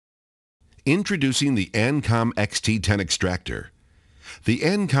Introducing the ANKOM XT10 Extractor. The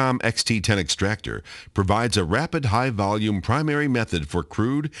ANKOM XT10 Extractor provides a rapid high-volume primary method for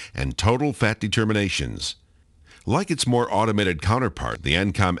crude and total fat determinations. Like its more automated counterpart, the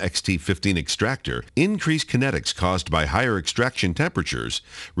ANKOM XT10 Extractor, increased kinetics caused by higher extraction temperatures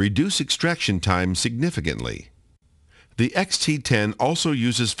reduce extraction time significantly. The XT10 also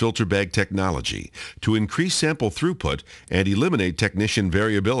uses filter bag technology to increase sample throughput and eliminate technician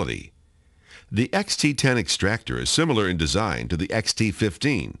variability. The XT10 extractor is similar in design to the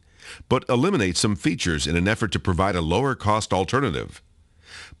XT15, but eliminates some features in an effort to provide a lower-cost alternative.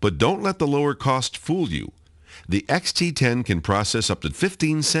 But don't let the lower cost fool you. The XT10 can process up to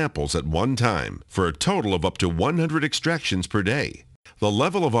 15 samples at one time for a total of up to 100 extractions per day. The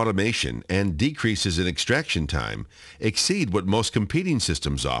level of automation and decreases in extraction time exceed what most competing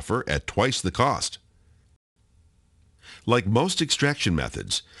systems offer at twice the cost. Like most extraction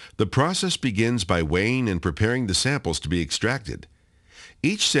methods, the process begins by weighing and preparing the samples to be extracted.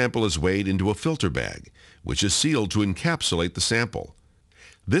 Each sample is weighed into a filter bag, which is sealed to encapsulate the sample.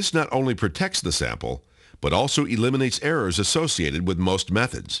 This not only protects the sample, but also eliminates errors associated with most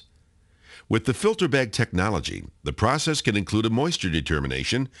methods. With the filter bag technology, the process can include a moisture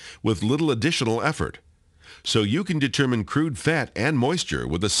determination with little additional effort, so you can determine crude fat and moisture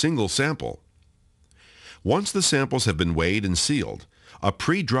with a single sample. Once the samples have been weighed and sealed, a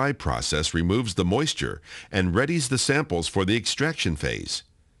pre-dry process removes the moisture and readies the samples for the extraction phase.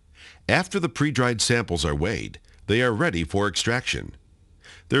 After the pre-dried samples are weighed, they are ready for extraction.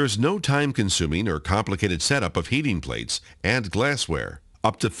 There is no time-consuming or complicated setup of heating plates and glassware.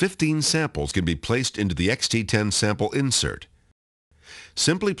 Up to 15 samples can be placed into the XT10 sample insert.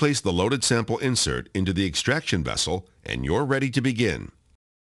 Simply place the loaded sample insert into the extraction vessel and you're ready to begin.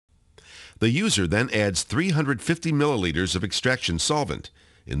 The user then adds 350 milliliters of extraction solvent,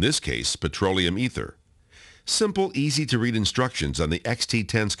 in this case petroleum ether. Simple, easy-to-read instructions on the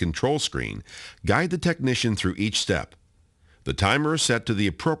XT10's control screen guide the technician through each step. The timer is set to the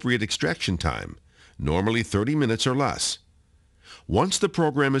appropriate extraction time, normally 30 minutes or less. Once the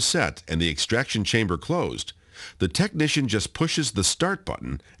program is set and the extraction chamber closed, the technician just pushes the start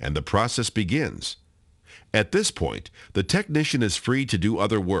button and the process begins. At this point, the technician is free to do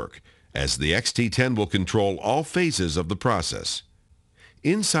other work, as the XT10 will control all phases of the process.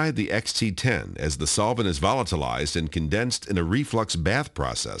 Inside the XT10, as the solvent is volatilized and condensed in a reflux bath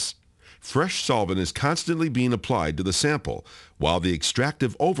process, fresh solvent is constantly being applied to the sample while the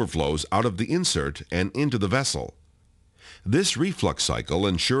extractive overflows out of the insert and into the vessel. This reflux cycle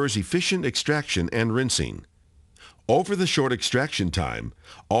ensures efficient extraction and rinsing. Over the short extraction time,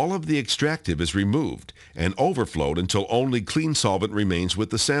 all of the extractive is removed and overflowed until only clean solvent remains with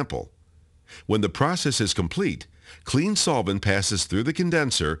the sample. When the process is complete, clean solvent passes through the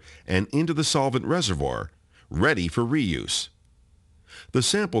condenser and into the solvent reservoir, ready for reuse. The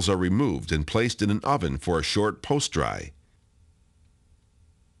samples are removed and placed in an oven for a short post-dry.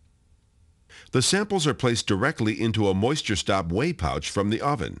 The samples are placed directly into a moisture stop weigh pouch from the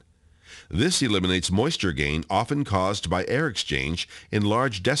oven. This eliminates moisture gain often caused by air exchange in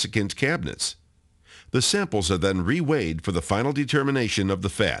large desiccant cabinets. The samples are then re-weighed for the final determination of the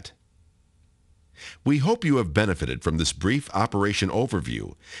fat. We hope you have benefited from this brief operation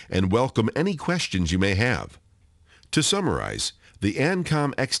overview and welcome any questions you may have. To summarize, the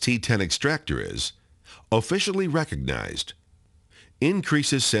ANKOM XT10 Extractor is officially recognized,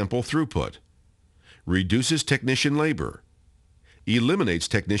 increases sample throughput, reduces technician labor, eliminates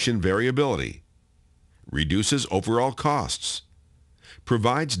technician variability, reduces overall costs,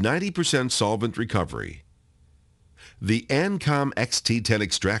 provides 90% solvent recovery. The ANKOM XT10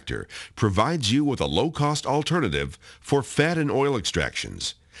 Extractor provides you with a low-cost alternative for fat and oil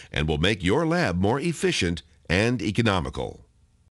extractions and will make your lab more efficient and economical.